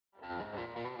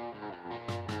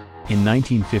In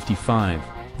 1955,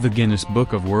 the Guinness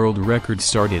Book of World Records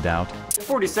started out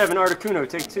 47 Articuno,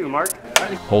 take 2, Mark.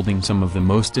 holding some of the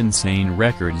most insane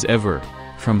records ever,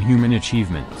 from human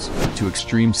achievements to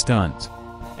extreme stunts.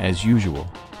 As usual,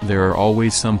 there are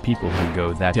always some people who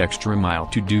go that extra mile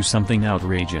to do something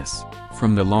outrageous,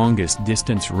 from the longest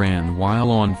distance ran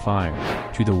while on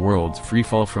fire, to the world's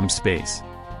freefall from space.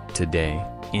 Today,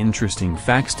 Interesting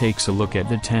Facts takes a look at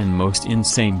the 10 most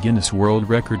insane Guinness World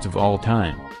Records of all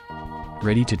time.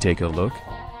 Ready to take a look?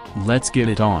 Let's get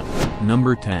it on.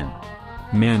 Number 10.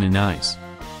 Man in ice.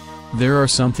 There are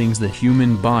some things the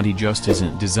human body just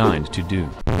isn't designed to do.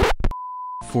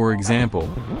 For example,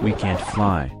 we can't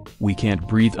fly, we can't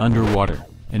breathe underwater,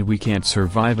 and we can't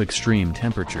survive extreme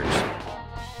temperatures.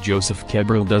 Josef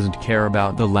Keberl doesn't care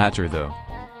about the latter though.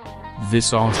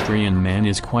 This Austrian man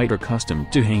is quite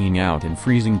accustomed to hanging out in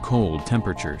freezing cold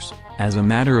temperatures. As a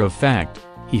matter of fact,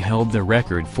 he held the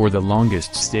record for the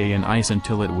longest stay in ice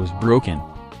until it was broken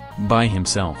by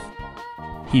himself.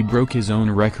 He broke his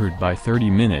own record by 30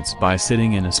 minutes by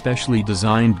sitting in a specially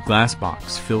designed glass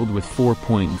box filled with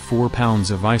 4.4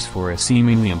 pounds of ice for a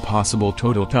seemingly impossible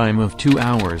total time of 2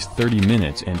 hours 30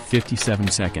 minutes and 57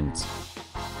 seconds.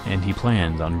 And he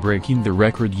plans on breaking the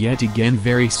record yet again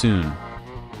very soon.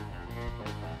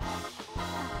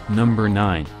 Number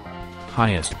 9.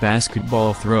 Highest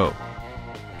basketball throw.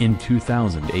 In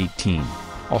 2018,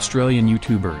 Australian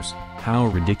YouTubers, How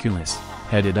Ridiculous,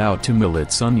 headed out to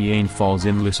Maletsunyane Falls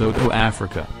in Lesotho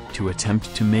Africa, to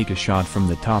attempt to make a shot from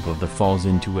the top of the falls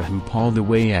into a hoop all the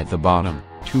way at the bottom,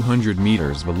 200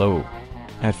 meters below.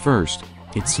 At first,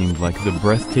 it seemed like the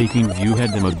breathtaking view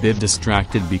had them a bit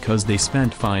distracted because they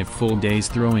spent 5 full days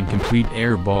throwing complete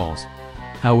air balls.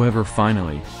 However,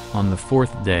 finally, on the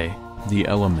 4th day, the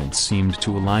elements seemed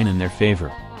to align in their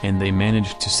favor, and they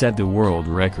managed to set the world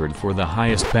record for the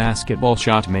highest basketball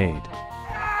shot made.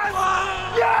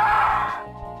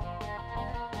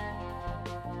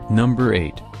 Number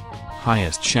 8.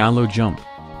 Highest shallow jump.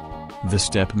 The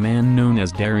step man known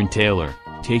as Darren Taylor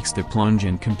takes the plunge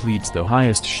and completes the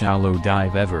highest shallow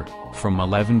dive ever, from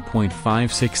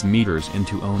 11.56 meters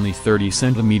into only 30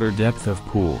 centimeter depth of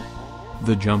pool.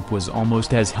 The jump was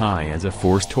almost as high as a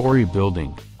 4-story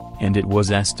building, and it was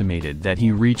estimated that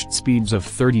he reached speeds of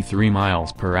 33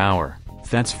 miles per hour,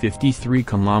 that's 53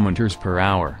 kilometers per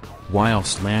hour,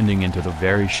 whilst landing into the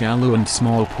very shallow and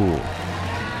small pool.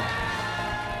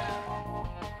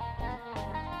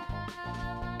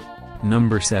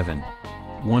 Number 7.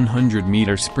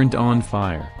 100-meter sprint on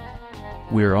fire.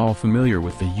 We're all familiar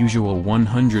with the usual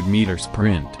 100-meter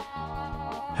sprint.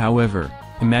 However,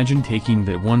 imagine taking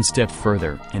that one step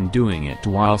further and doing it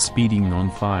while speeding on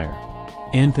fire.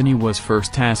 Anthony was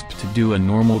first tasked to do a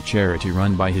normal charity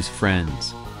run by his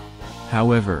friends.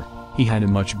 However, he had a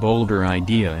much bolder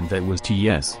idea, and that was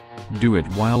to do it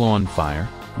while on fire,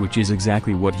 which is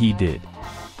exactly what he did.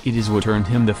 It is what earned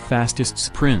him the fastest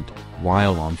sprint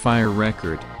while on fire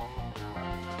record.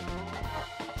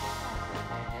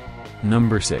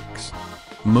 Number 6.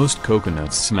 Most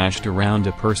coconuts smashed around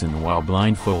a person while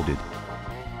blindfolded.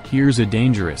 Here's a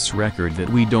dangerous record that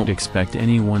we don't expect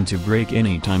anyone to break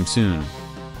anytime soon.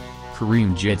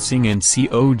 Kareem Jetsing and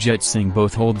Co Jetsing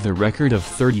both hold the record of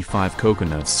 35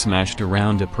 coconuts smashed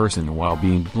around a person while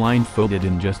being blindfolded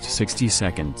in just 60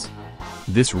 seconds.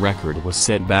 This record was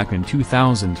set back in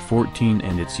 2014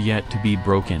 and it's yet to be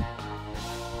broken.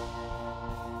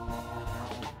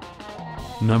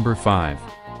 Number 5.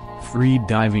 Free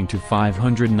diving to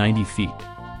 590 feet.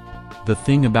 The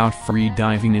thing about free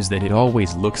diving is that it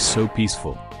always looks so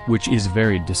peaceful, which is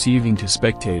very deceiving to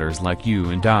spectators like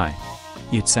you and I.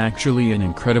 It's actually an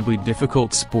incredibly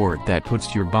difficult sport that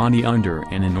puts your body under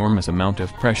an enormous amount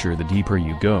of pressure the deeper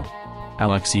you go.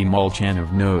 Alexei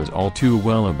Molchanov knows all too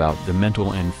well about the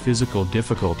mental and physical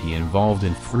difficulty involved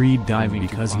in free diving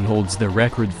because he holds the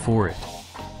record for it.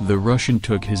 The Russian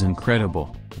took his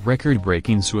incredible,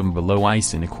 record-breaking swim below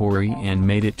ice in a quarry and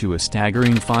made it to a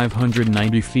staggering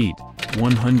 590 feet,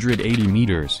 180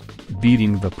 meters,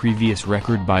 beating the previous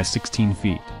record by 16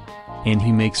 feet. And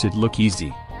he makes it look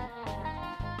easy.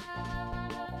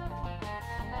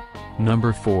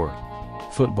 Number 4.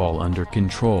 Football under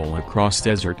control across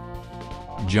desert.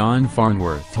 John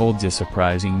Farnworth holds a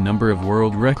surprising number of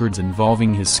world records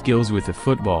involving his skills with the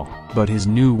football, but his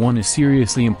new one is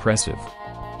seriously impressive.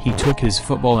 He took his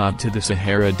football out to the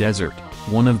Sahara Desert,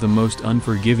 one of the most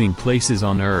unforgiving places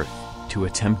on Earth, to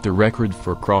attempt the record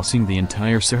for crossing the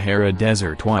entire Sahara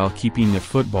Desert while keeping the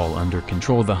football under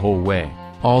control the whole way,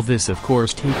 all this of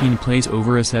course taking place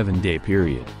over a 7-day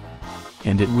period.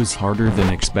 And it was harder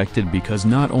than expected because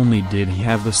not only did he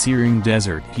have the searing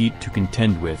desert heat to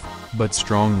contend with, but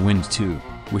strong wind too.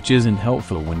 which isn't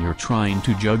helpful when you're trying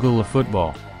to juggle a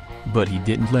football. But he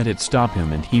didn't let it stop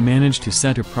him, and he managed to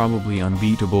set a probably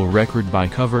unbeatable record by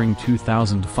covering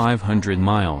 2,500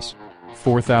 miles,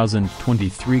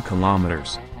 4,023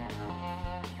 kilometers.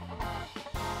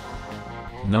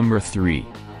 Number 3.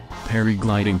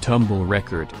 Paragliding tumble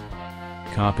record.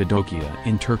 Cappadocia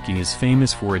in Turkey is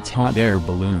famous for its hot air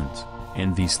balloons,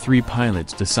 and these three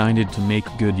pilots decided to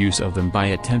make good use of them by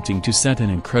attempting to set an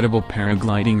incredible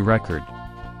paragliding record.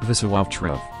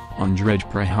 Visawavtrov, Andrej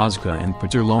Prohazka and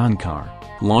Peter Lankar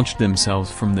launched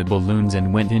themselves from the balloons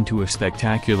and went into a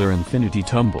spectacular infinity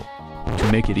tumble.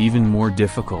 To make it even more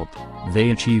difficult,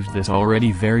 they achieved this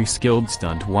already very skilled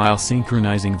stunt while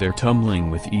synchronizing their tumbling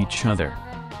with each other.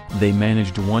 They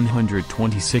managed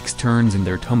 126 turns in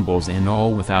their tumbles, and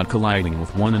all without colliding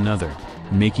with one another,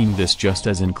 making this just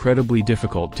as incredibly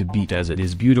difficult to beat as it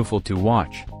is beautiful to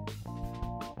watch.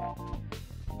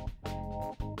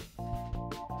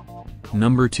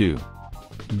 Number 2.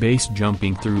 Base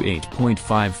jumping through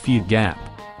 8.5 feet gap.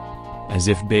 As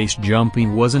if base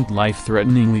jumping wasn't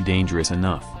life-threateningly dangerous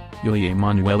enough, Ilya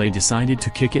Emanuele decided to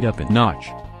kick it up a notch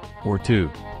or two.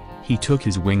 He took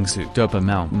his wingsuit up a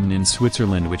mountain in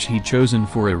Switzerland, which he'd chosen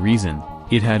for a reason.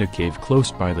 It had a cave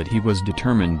close by that he was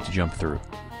determined to jump through.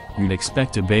 You'd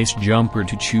expect a base jumper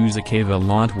to choose a cave a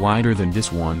lot wider than this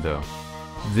one though.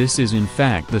 This is in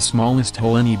fact the smallest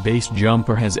hole any base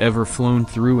jumper has ever flown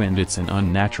through, and it's an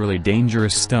unnaturally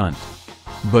dangerous stunt.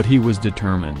 But he was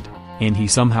determined, and he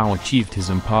somehow achieved his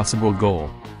impossible goal.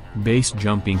 Base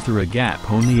jumping through a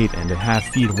gap only 8.5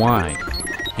 feet wide.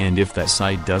 And if that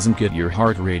sight doesn't get your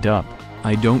heart rate up,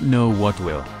 I don't know what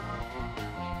will.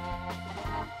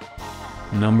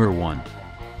 Number 1.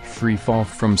 Free fall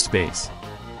from space.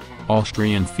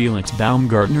 Austrian Felix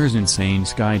Baumgartner's insane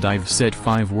skydive set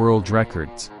 5 world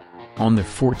records. On the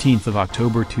 14th of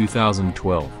October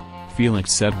 2012,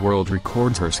 Felix set world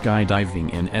records for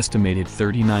skydiving an estimated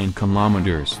 39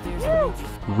 kilometers,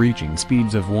 reaching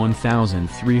speeds of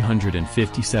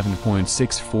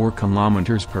 1,357.64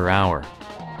 kilometers per hour.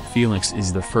 Felix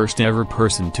is the first ever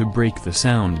person to break the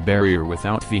sound barrier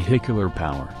without vehicular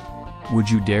power. Would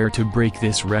you dare to break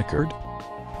this record?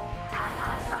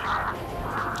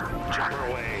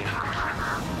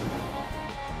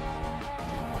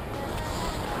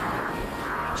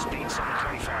 Speed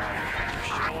 725.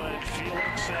 Showing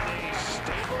Felix at a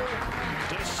stable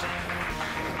descent.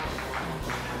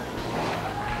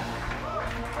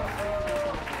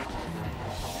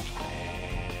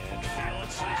 And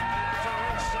Felix is back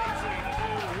for his safety, the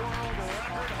new world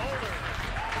record holder.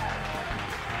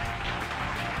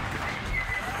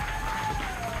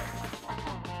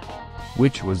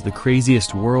 Which was the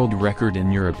craziest world record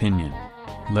in your opinion?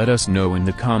 Let us know in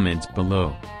the comments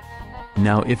below.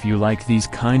 Now if you like these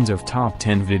kinds of top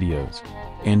 10 videos,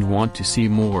 and want to see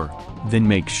more, then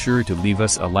make sure to leave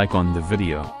us a like on the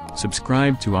video,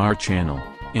 subscribe to our channel,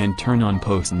 and turn on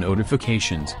post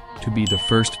notifications, to be the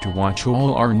first to watch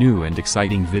all our new and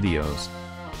exciting videos.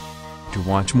 To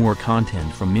watch more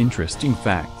content from interesting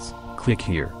facts, click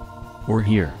here. Or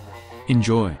here.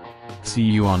 Enjoy. See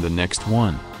you on the next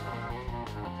one.